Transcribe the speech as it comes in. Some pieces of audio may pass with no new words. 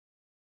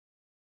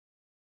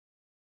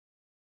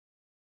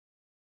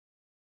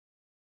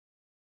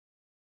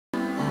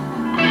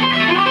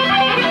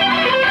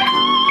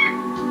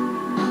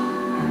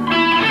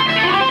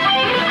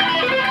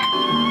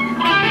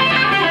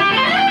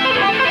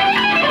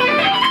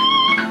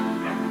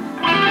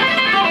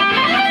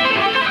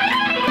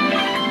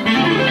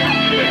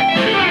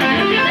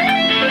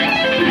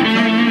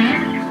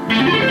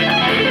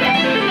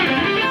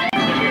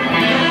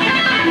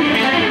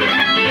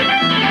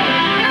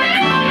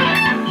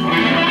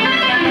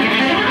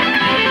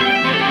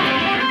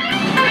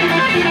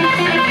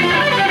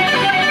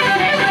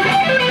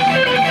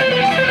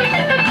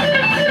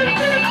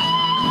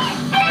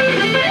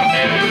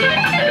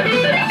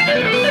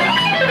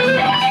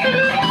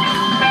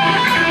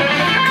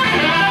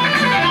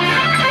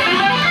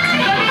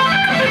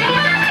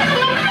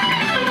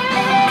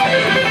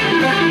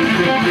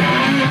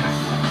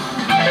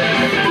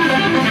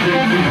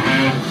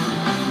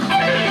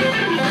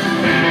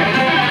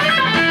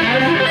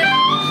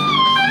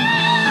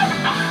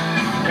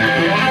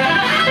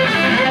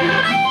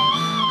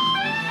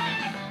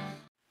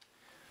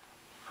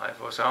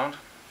Sound.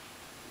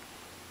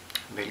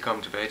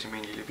 Velkommen tilbage til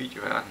min lille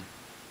videoverden.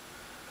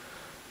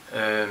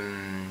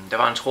 Der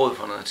var en tråd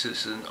for noget tid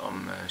siden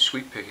om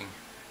sweeppicking,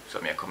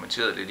 som jeg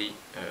kommenterede lidt i.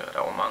 Der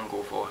var mange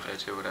gode forslag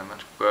til, hvordan man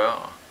skulle gøre,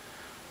 og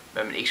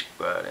hvad man ikke skulle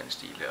gøre i den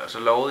stil. Og så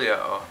lovede jeg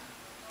at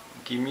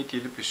give mit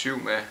lille besøg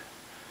med,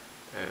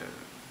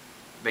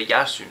 hvad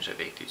jeg synes er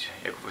vigtigt.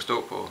 Jeg kunne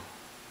forstå på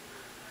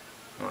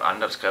nogle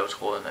andre, der skrev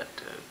tråden,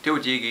 at det var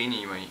de ikke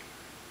enige med i.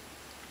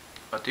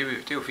 Og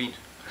det er jo fint.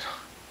 Altså,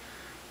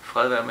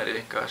 fred være med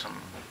det,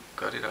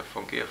 gør det, der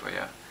fungerer for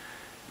jer.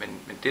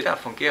 Men det, der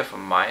fungerer for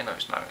mig, når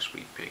vi snakker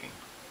sweeppicking,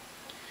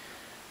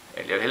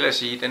 jeg vil hellere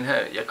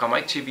sige, jeg kommer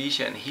ikke til at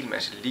vise jer en hel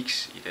masse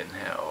leaks i den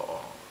her,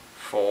 og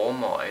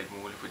former og alt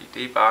muligt, fordi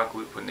det er bare at gå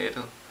ud på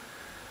nettet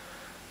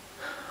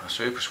og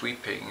søge på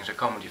sweeppicking, så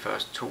kommer de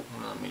først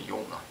 200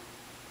 millioner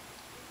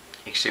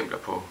eksempler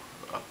på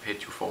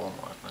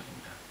arpeggioformer og sådan noget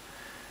der.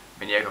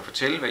 Men jeg kan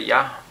fortælle, hvad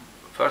jeg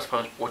først og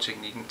fremmest bruger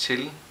teknikken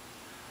til,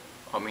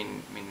 og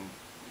min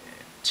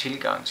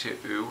tilgang til at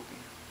øve den,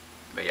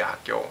 hvad jeg har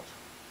gjort.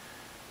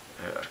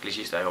 Og jeg skal lige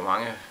sige, at der er jo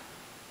mange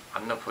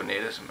andre på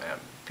nettet, som er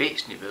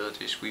væsentligt bedre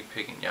til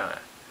sweeppicking end jeg er.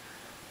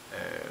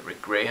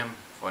 Rick Graham,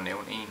 for at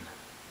nævne en,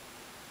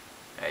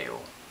 er jo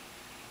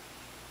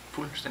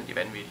fuldstændig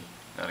vanvittig,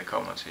 når det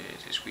kommer til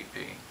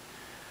sweeppicking.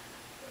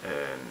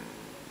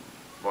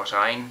 Vores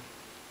egen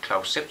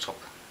Claus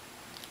Septrup,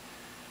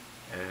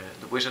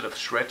 The Wizard of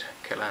Shred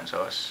kalder han sig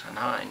også. Han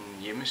har en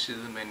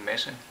hjemmeside med en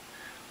masse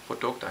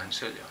produkter, han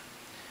sælger.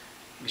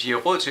 Hvis I har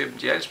råd til dem,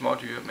 de er alle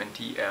smådyre, men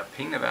de er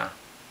pengene værd.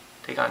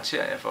 Det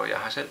garanterer jeg for. Jeg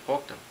har selv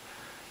brugt dem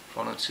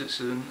for noget tid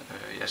siden.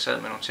 Jeg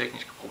sad med nogle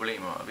tekniske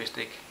problemer og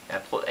vidste ikke. Jeg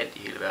har prøvet alt i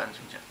hele verden,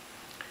 synes jeg.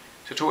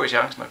 Så tog jeg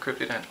chancen og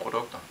købte et af hans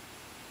produkter.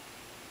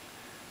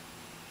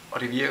 Og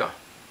det virker.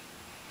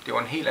 Det var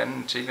en helt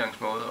anden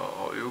tilgangsmåde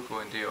at øve på,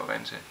 end det jeg var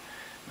vant til.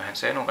 Men han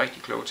sagde nogle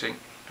rigtig kloge ting.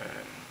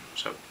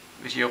 Så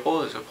hvis I har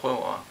råd, så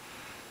prøv at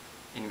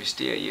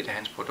investere i et af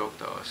hans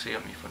produkter og se,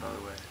 om I får noget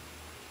ud af det.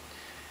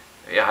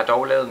 Jeg har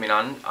dog lavet min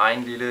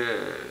egen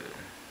lille,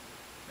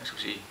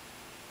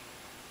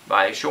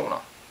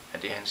 variationer af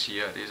det, han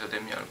siger, og det er så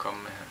dem, jeg vil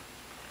komme med her.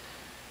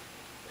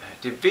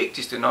 Det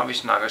vigtigste, når vi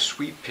snakker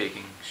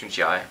sweeppicking, synes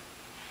jeg,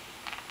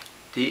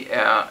 det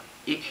er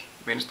ikke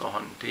venstre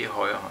hånd, det er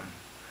højre hånd.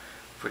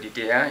 Fordi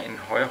det er en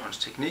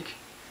højrehåndsteknik,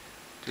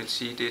 det vil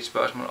sige, det er et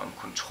spørgsmål om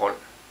kontrol.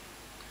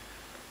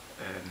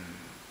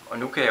 Og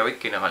nu kan jeg jo ikke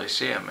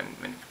generalisere,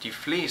 men de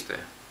fleste,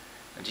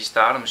 når de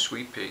starter med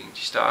sweeppicking,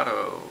 de starter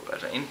jo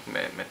altså enten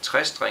med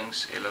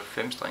 60-strings eller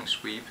 5-strings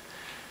sweep,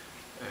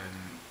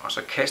 og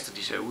så kaster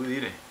de sig ud i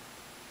det.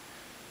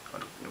 Og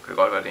nu kan det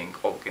godt være, at det er en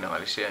grov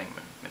generalisering,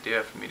 men det er i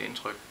hvert fald mit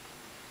indtryk.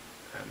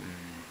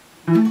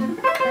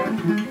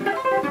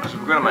 Og så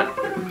begynder man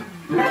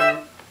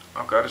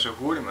at gøre det så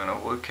hurtigt, man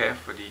overhovedet kan,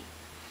 fordi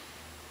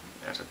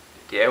altså,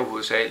 det er jo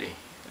hovedsageligt,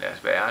 lad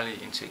os være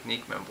ærlige, en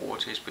teknik, man bruger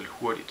til at spille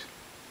hurtigt.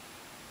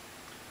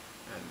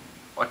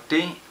 Og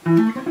det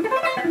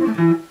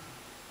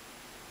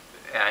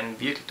er en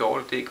virkelig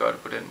dårlig idé at gøre det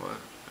på den måde.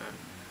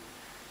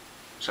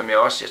 Som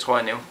jeg tror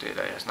jeg nævnte det,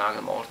 da jeg snakkede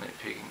om alternate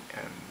picking.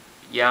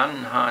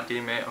 Hjernen har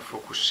det med at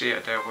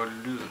fokusere der, hvor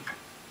lyden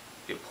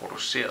bliver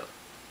produceret.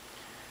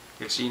 Det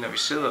vil sige, når vi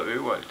sidder og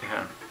øver alt det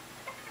her,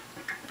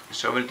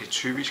 så vil det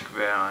typisk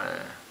være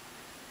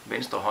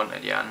venstre hånd,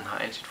 at hjernen har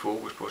alt sit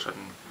fokus på, så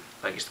den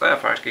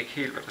registrerer faktisk ikke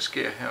helt, hvad der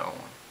sker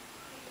herovre.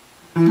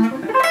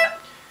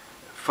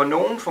 For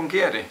nogen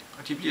fungerer det,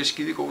 og de bliver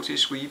skide gode til at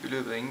sweep i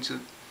løbet af ingen tid.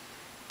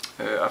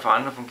 Og for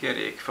andre fungerer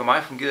det ikke. For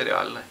mig fungerede det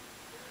aldrig.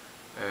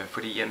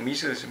 Fordi jeg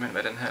missede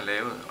simpelthen, hvad den her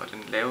lavede, og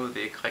den lavede det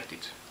ikke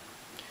rigtigt.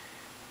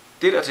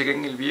 Det, der til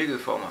gengæld virkede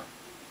for mig,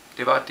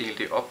 det var at dele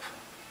det op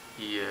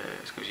i,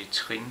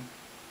 trin.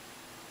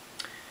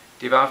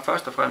 Det var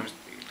først og fremmest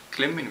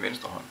klemme min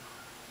venstre hånd.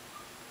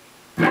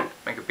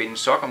 Man kan binde en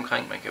sok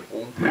omkring, man kan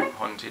bruge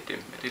hånden til dem,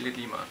 men det er lidt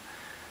lige meget.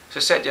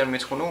 Så satte jeg en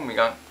metronom i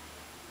gang.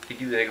 Det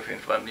gider jeg ikke at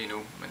finde frem lige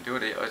nu, men det var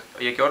det. Og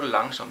jeg gjorde det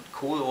langsomt.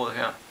 Kodeordet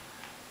her,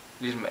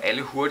 ligesom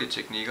alle hurtige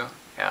teknikker,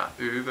 er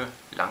øve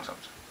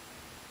langsomt.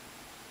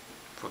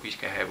 For vi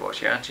skal have vores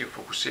hjerne til at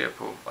fokusere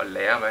på og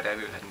lære, hvad det er,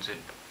 vi vil have den til.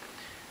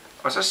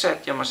 Og så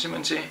satte jeg mig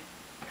simpelthen til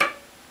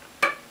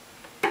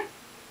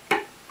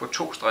på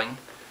 2 strenge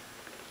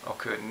og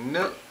kørte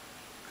ned,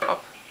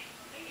 op,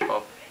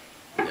 op,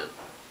 ned.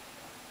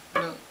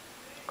 Ned,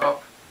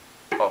 op,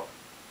 op,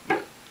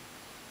 ned.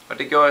 Og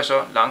det gjorde jeg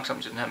så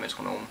langsomt til den her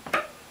metronom.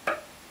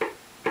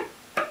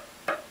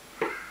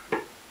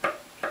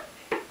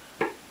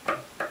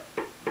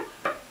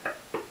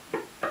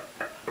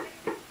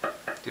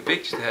 Det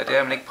vigtigste her, det er,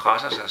 at man ikke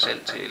presser sig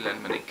selv til et eller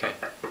andet, man ikke kan.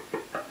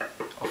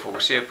 Og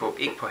fokusere på,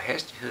 ikke på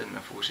hastigheden,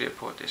 men fokusere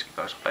på, at det skal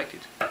gøres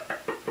rigtigt.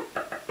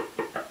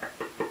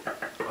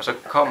 Og så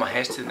kommer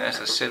hastigheden af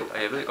sig selv,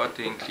 og jeg ved godt,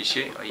 det er en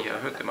kliché, og I har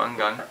hørt det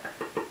mange gange,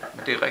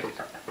 men det er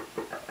rigtigt.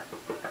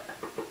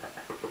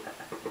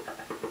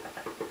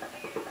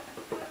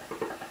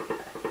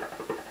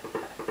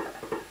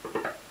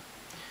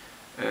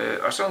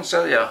 Og sådan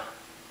sad jeg, jeg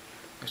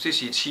vil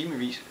sige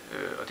timevis,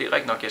 og det er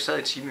rigtigt nok, jeg sad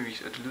i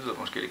timevis, og det lyder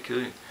måske lidt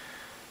kedeligt,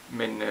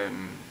 Men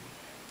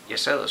jeg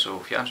sad og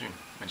så fjernsyn,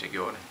 mens jeg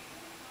gjorde det.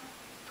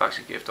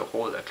 Faktisk efter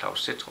råd af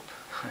Claus Settrup.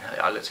 Jeg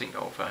havde aldrig tænkt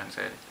over, før han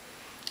sagde det.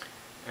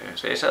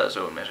 Så jeg sad og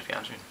så en masse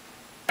fjernsyn.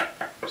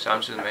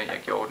 Samtidig med, at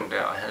jeg gjorde den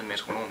der og havde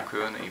metronom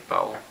kørende i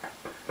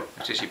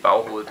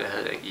baghovedet, der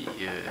havde jeg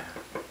i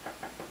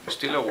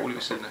stille og roligt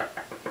ved siden af.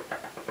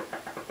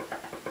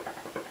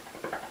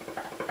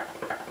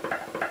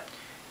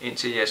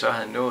 Indtil jeg så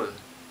havde nået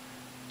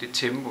det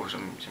tempo,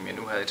 som jeg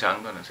nu havde i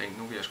tankerne, og tænkte,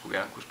 nu vil jeg sgu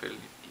gerne kunne spille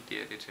i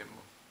det tempo.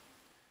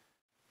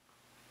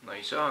 Når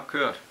I så har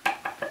kørt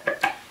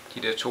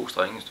de der 2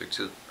 strenge et stykke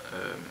tid,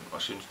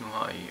 og synes, nu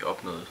har I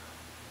opnået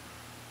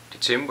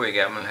det tempo, I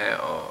gerne vil have,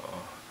 og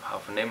har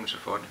fornemmelse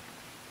for det,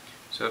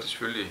 så er det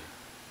selvfølgelig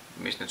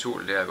mest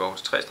naturligt, det er at gå over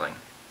til 3 strenge.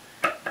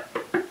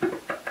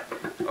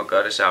 Og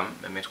gøre det samme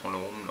med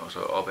metronomen, og så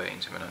opad,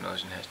 indtil man har nået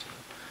sin hastighed.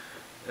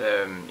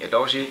 Jeg vil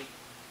dog sige,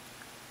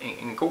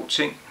 en god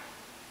ting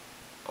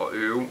at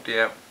øve, det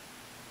er,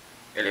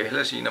 eller jeg vil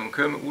hellere sige, når man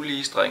kører med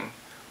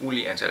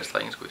ulige antal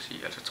strenge, skulle jeg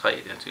sige, altså 3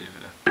 i det her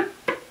tilfælde,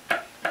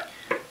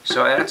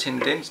 så er der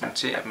tendensen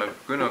til, at man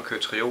begynder at køre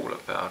trioler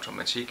per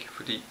automatik,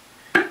 fordi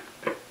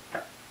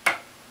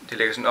det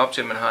lægger sådan op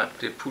til, at man har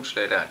det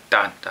pulsslag der,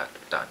 dan, dan,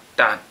 dan,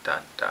 dan, dan,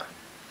 dan.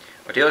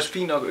 Og det er også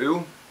fint nok at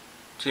øve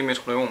til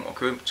metronom og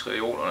køre på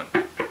triolerne.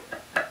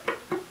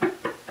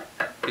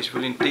 Det er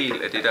selvfølgelig en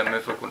del af det der med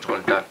at få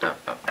kontrollen, dan, dan,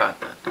 dan, dan,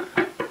 dan.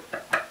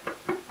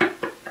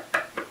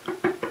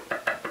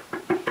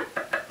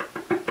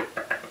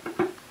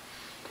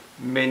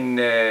 Men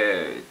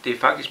det er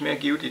faktisk mere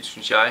givetigt,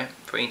 synes jeg,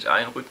 for ens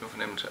egen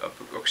rytmefornemmelse. Og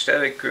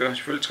stadigvæk køre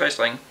selvfølgelig 3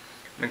 strenge,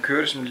 men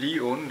køre det som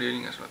lige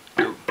underdeling. Altså.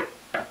 Det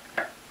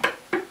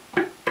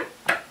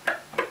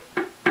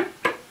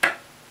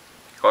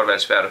kan godt være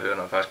svært at høre,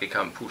 når jeg faktisk ikke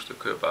har en pust at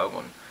køre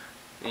baggrunden.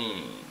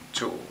 1,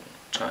 2,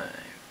 3,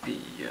 4,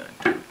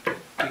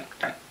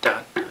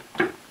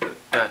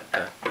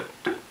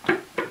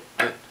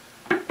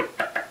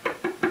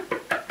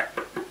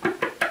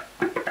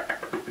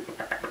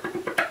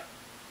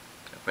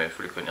 jeg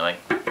selvfølgelig kun i ring.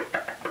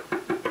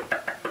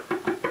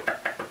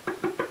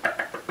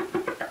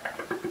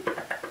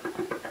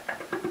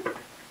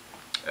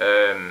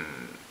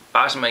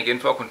 Bare så man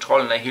igen får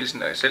kontrollen af hele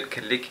tiden, og jeg selv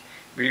kan lægge,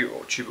 hvilke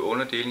type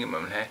underdelinger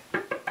man vil have.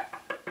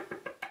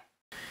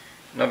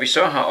 Når vi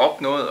så har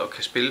opnået og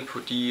kan spille på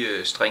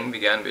de strenge, vi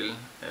gerne vil,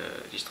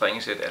 de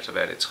strengesæt, altså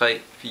hvad er det,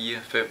 3, 4,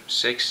 5,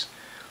 6.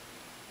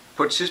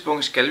 På et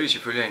tidspunkt skal vi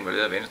selvfølgelig have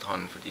involveret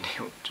venstrehånden, fordi det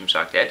er jo, som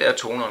sagt, ja, der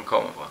toneren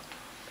kommer fra.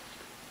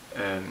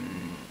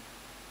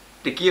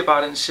 Det giver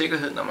bare den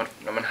sikkerhed,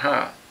 når man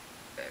har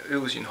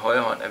øvet sin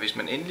højre hånd, at hvis der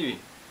er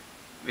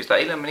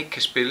et eller andet, man ikke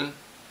kan spille,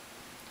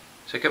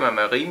 så kan man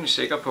være rimelig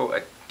sikker på,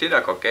 at det, der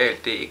går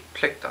galt, det er ikke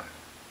plekteren.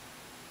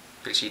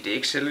 Det vil sige, det er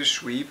ikke selve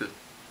sweepet,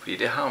 fordi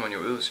det har man jo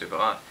øvet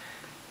separat.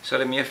 Så er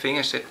det mere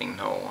fingersætningen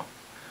herover.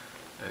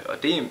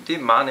 Og det er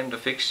meget nemt at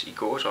fikse i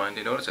gåseøjne.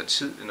 Det er noget, der tager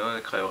tid, det er noget,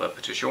 der kræver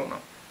repetitioner.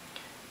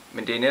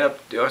 Men det er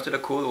også det der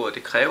kodeord,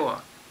 det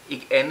kræver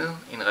ikke andet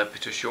end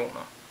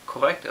repetitioner.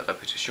 Korrekte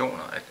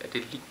repetitioner af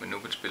det lig, man nu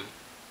vil spille.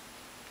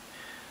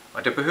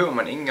 Og der behøver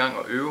man ikke engang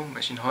at øve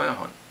med sin højre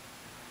hånd.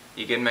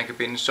 Igen, man kan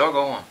binde en sok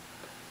over,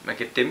 man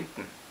kan dæmpe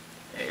den,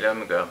 eller hvad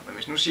man gør. Men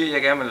hvis nu siger, at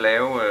jeg gerne vil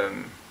lave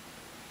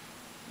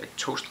et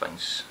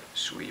 2-strings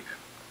sweep.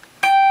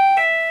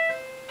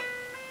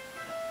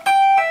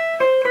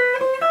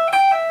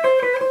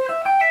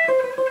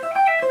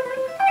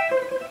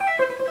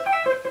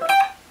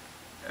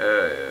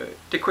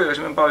 Det kunne jeg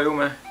simpelthen bare øve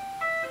med.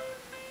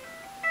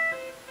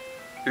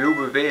 Øve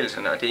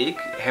bevægelserne, og det er ikke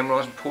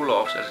Hamilton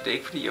pull-offs, altså det er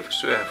ikke fordi jeg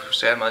forsøger at få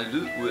særlig meget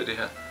lyd ud af det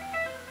her.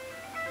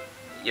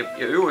 Jeg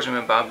øver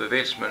simpelthen bare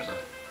bevægelsesmønster.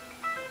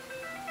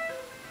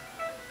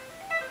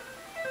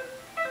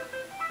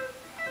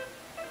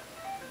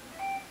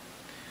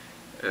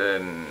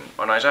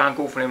 Og når jeg så har en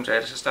god fornemmelse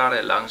af det, så starter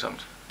jeg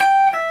langsomt.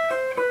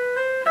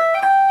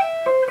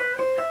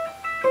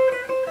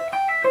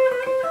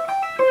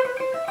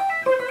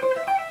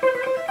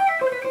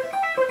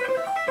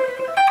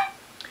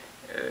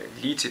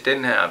 Lige til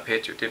den her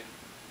arpeggio, det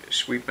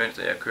sweep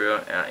mønster jeg kører,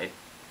 er et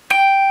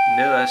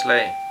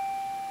nedadslag,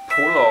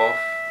 pull off,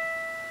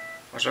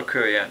 og så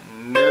kører jeg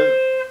ned,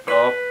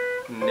 op,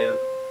 ned,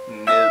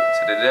 ned.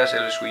 Så det er der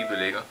selve sweepet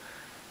ligger.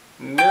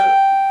 Ned,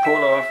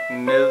 pull off,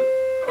 ned,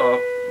 op,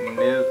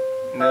 ned,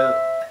 ned,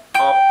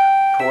 op,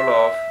 pull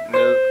off,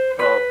 ned,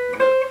 op,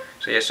 ned.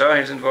 Så jeg sørger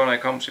hele tiden for, når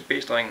jeg kommer til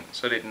B-strengen,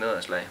 så er det et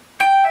nedadslag.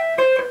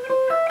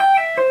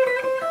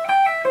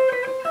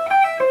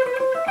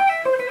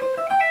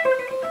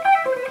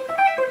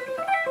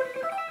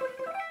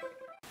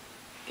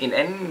 En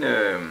anden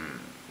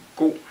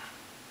god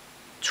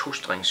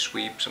 2-strings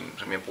sweep,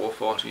 som jeg bruger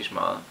forholdsvis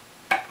meget,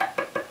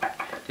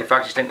 det er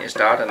faktisk den, jeg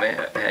starter med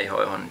her i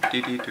højre hånd.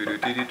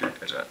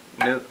 Altså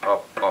ned,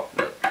 op, op,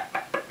 ned.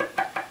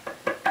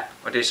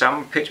 Og det er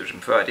samme pitch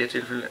som før. I det her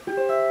tilfælde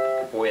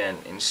bruger jeg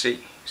en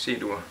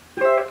C-dur.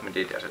 Men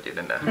det er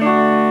den der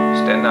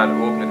standard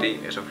åbne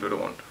D, jeg så flytter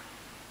rundt.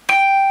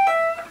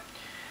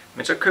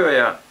 Men så kører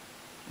jeg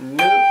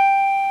ned,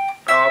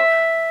 op,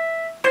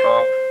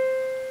 op,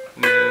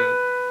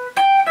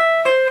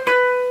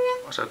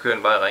 og så kører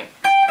den bare i ring.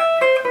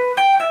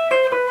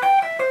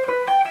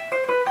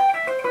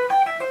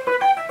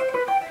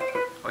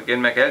 Og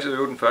igen, man kan altid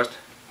øve den først.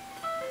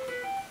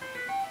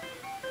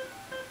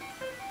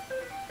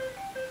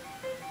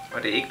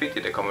 Og det er ikke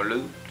vigtigt, at der kommer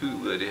lyd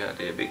ud af det her.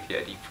 Det er vigtigt,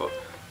 at I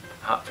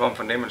får en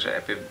fornemmelse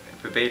af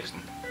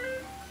bevægelsen.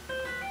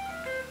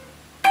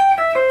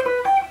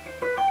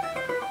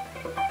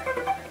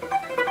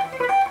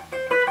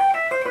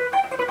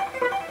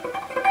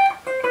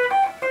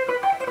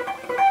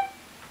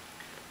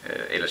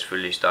 Eller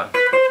selvfølgelig i starten.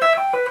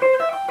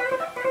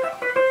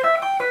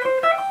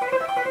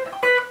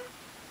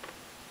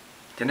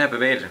 Den her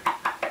bevægelse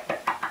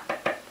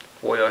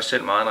bruger jeg også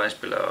selv meget, når jeg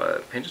spiller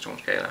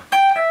pentatonskaler.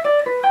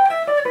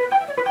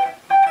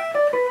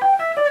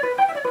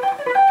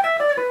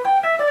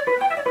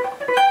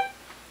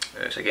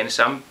 Så igen,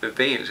 samme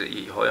bevægelse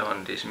i højre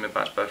hånd, det er simpelthen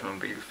bare et spørgsmål om,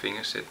 hvilken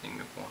fingersætning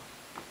vi bruger.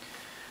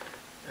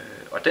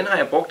 Og den har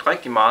jeg brugt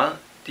rigtig meget,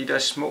 de der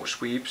små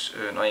sweeps.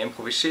 Når jeg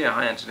improviserer,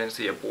 har jeg en tendens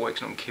til, at jeg bruger ikke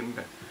sådan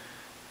nogle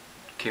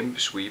kæmpe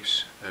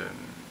sweeps.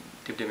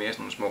 Det bliver mere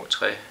sådan nogle små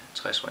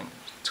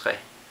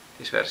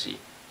det er svært at sige,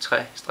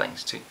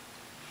 træstrings ting.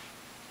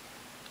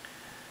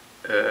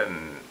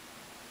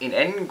 En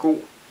anden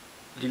god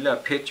lille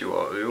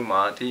arpeggio at øve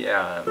meget, det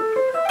er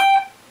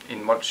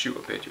en mol 7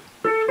 arpeggio.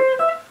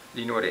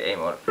 Lige nu er det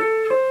A-mol.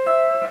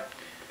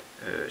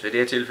 Så i det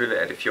her tilfælde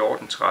er det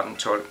 14, 13,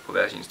 12 på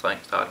hver sin streng,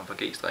 starten fra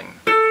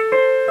G-strengen.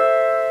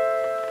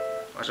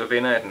 Og så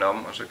vender jeg den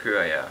om, og så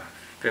kører jeg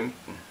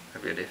 15,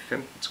 hvad bliver det?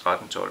 15,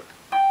 13, 12.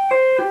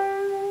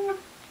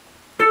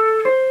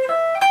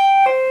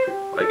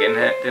 Og igen,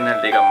 den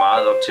her ligger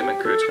meget op til,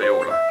 man kører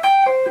trioler.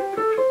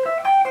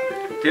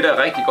 Det der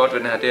er rigtig godt ved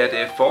den her, det er, at det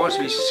er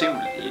forholdsvis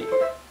simpelt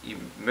i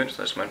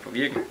mønstret, så man på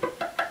virkelig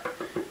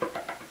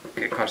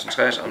kan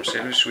koncentrere sig om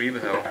selve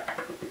sweepet herovre.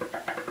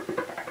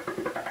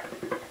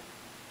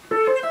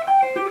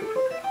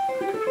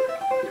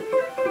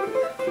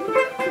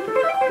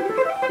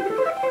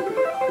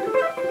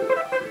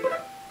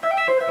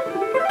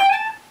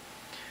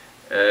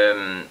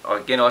 Og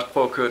igen også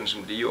prøve at køre den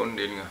som lige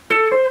underdelinger.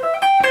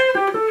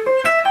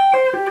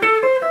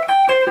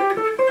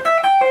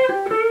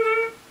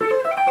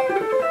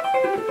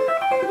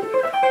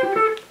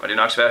 Og det er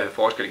nok svært at høre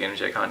forskel igen, hvis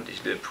jeg ikke har en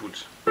decideret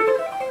puls.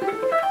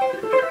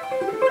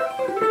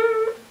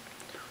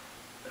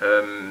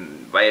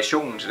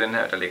 Variationen til den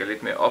her, der ligger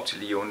lidt mere op til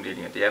lige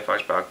underdelinger, det er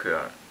faktisk bare at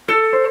køre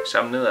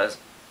sammen nedad.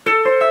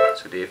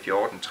 Så det er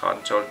 14,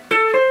 13, 12.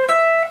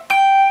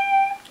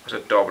 Og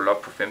så dobbelt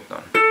op på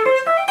 15'eren.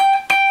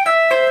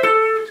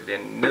 Så det er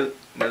ned,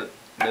 ned,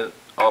 ned,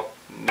 op,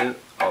 ned,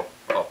 op,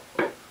 op,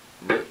 op,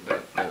 ned, ned,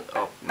 ned,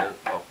 op, ned,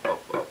 op,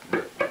 op, op,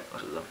 ned, og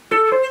så videre.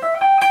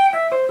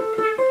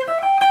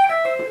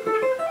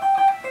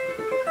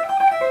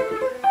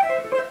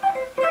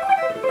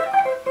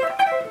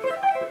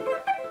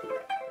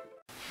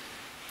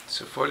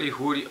 Så for lige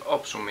hurtigt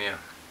opsummere.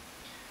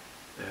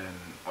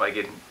 Og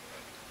igen,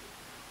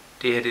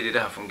 det her det er det,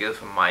 der har fungeret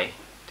for mig.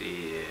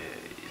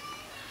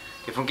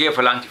 Det fungerer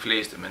for langt de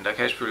fleste, men der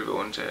kan selvfølgelig være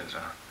undtagelser.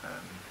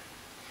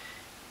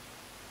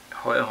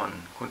 Højre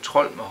hånden.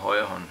 Kontrol med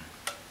højre hånden.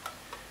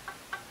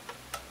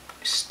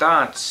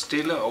 Start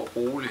stille og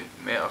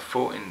roligt med at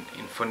få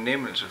en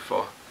fornemmelse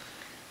for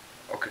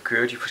at kan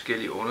køre de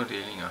forskellige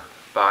underdelinger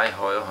bare i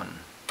højre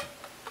hånden.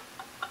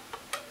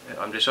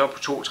 Om det så er på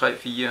 2, 3,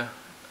 4,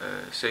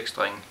 6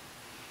 strenge,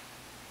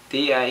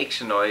 det er ikke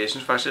så nøje. Jeg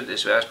synes faktisk at det er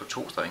sværest på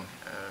 2 strenge,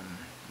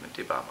 men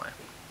det er bare mig.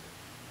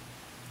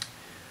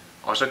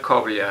 Og så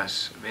kobler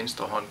jeres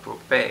venstre hånd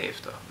på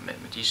bagefter med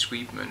de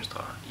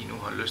sweep-mønstre, I nu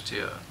har lyst til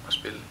at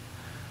spille.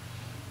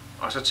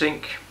 Og så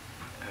tænk,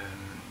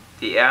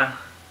 det er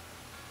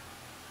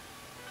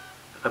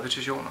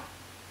repetitioner,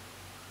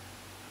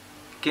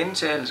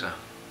 gentagelser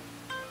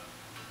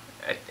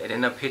af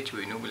den arpeggio,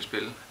 I nu vil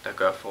spille, der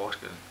gør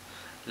forskellen.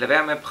 Lad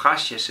være med at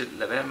presse jer selv,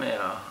 lad være med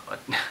at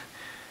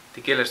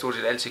det gælder stort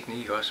set al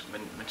teknik også,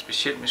 men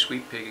specielt med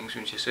sweep picking,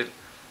 synes jeg selv.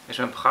 Hvis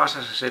man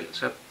presser sig selv,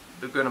 så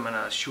begynder man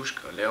at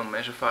sjuske og lave en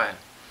masse fejl.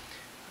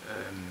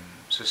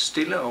 Så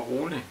stille og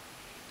roligt.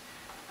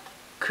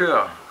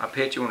 Kør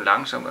arpeggioen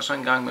langsomt, og så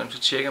en gang imellem, så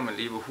tjekker man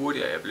lige, hvor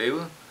hurtigt jeg er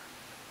blevet.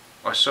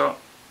 Og så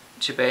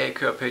tilbage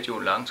kører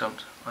arpeggioen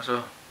langsomt, og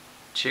så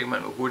tjekker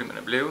man, hvor hurtigt man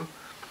er blevet.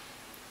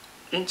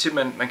 Indtil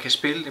man kan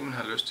spille det, man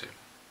har lyst til.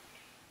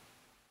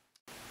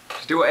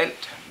 Så det var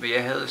alt, hvad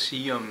jeg havde at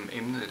sige om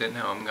emnet i den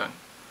her omgang.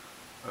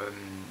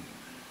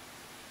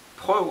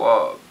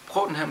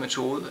 Prøv den her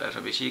metode, altså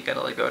hvis I ikke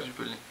allerede gør det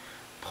selvfølgelig.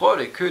 Prøv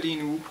det, kør det i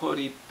en uge, prøv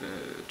det i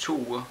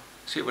 2 uger,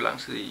 se hvor lang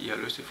tid I har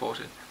lyst til at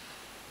fortsætte.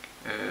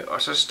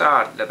 Og så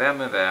lad være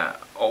med at være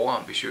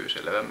overambitiøs,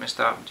 eller lad være med at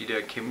starte med de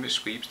der kæmpe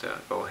sweeps, der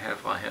går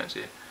herfra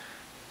hertil.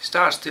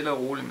 Start stille og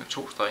roligt med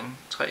 2 strenge,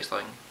 3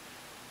 strenge.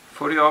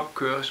 Få det op,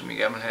 køre som I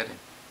gerne vil have det,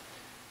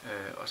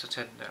 og så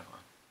tag den derfra.